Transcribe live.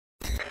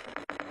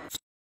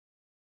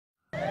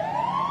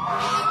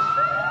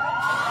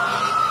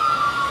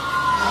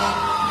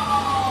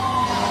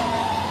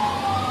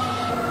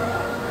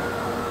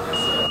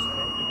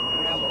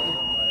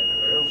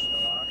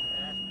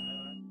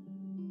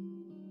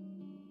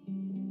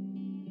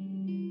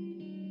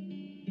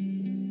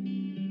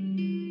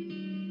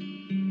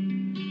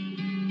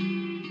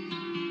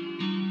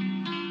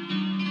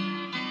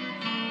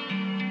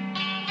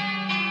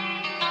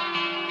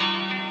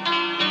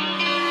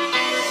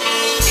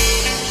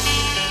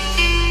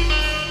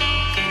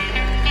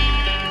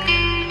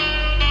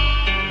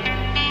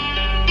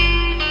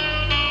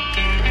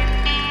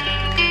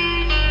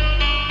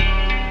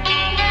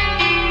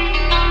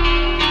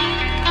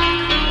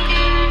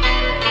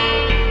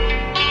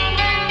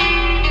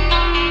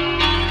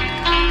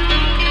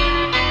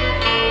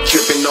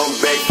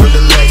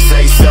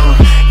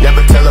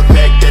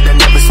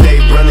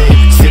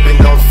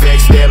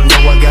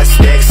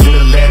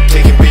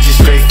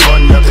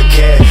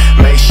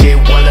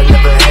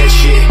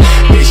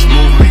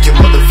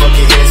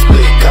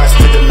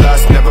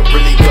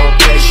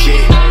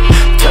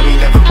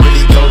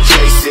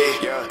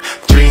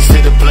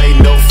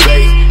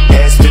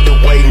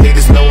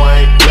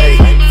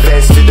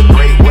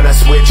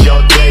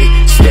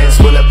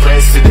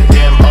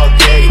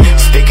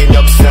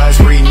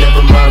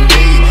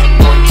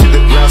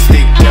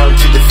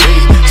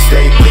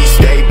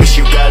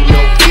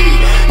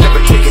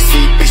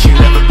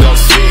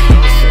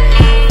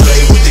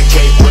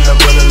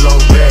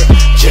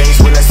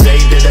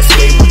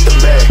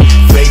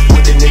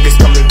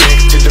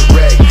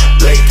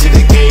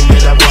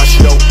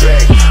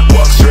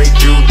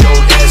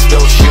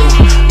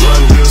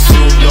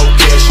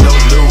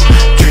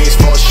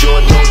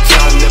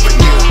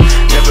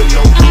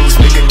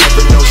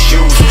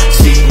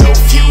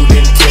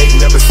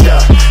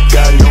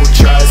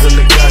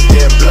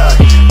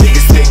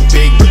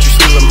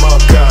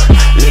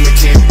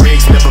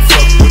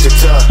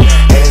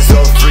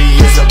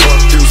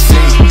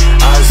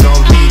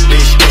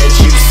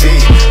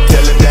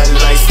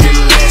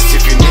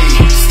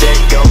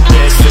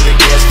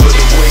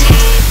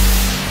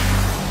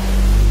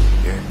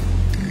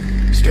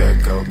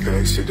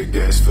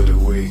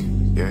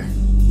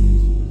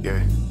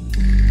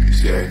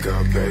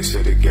Bags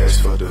to the gas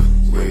for the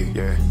weed,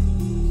 yeah,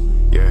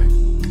 yeah,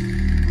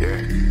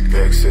 yeah.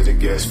 Bags to the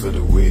gas for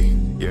the weed,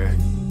 yeah,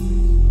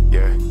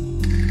 yeah,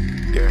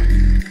 yeah,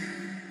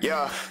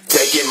 yeah.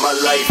 Taking my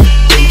life,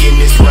 thinking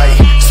it's right,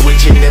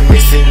 switching and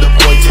missing the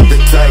point to the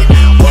tight.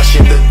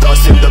 Washing the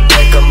thoughts in the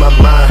back of my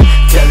mind,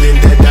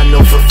 telling that I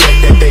know for a fact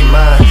that they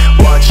mine.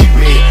 Watching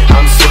me,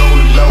 I'm so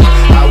low,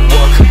 I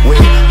walk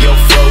with your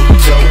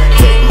photo.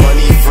 Take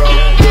money from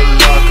the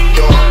locked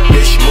door,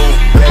 bitch, move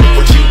back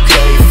what you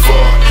came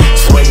for.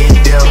 Swinging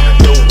down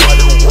the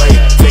waterway,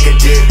 take a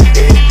dip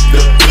in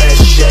the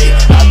flash.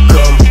 I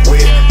come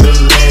with the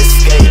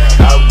landscape,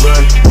 I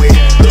run with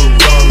the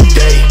wrong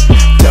day.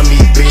 Tell me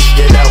bitch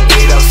that I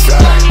wait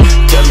outside,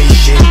 tell me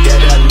shit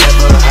that I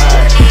never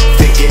hide.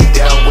 Thinking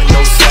down with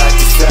no side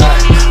to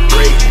side,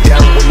 break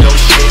down with no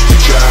shit to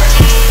try.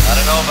 I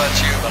don't know about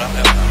you, but I'm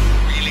having a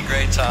really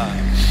great time.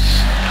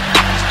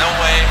 There's no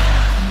way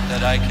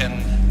that I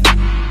can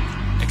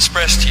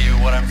express to you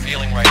what I'm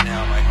feeling right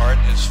now. My heart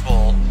is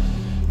full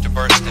to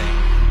bursting,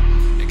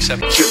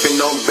 except tripping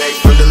on back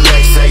from the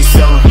legs, say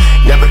something.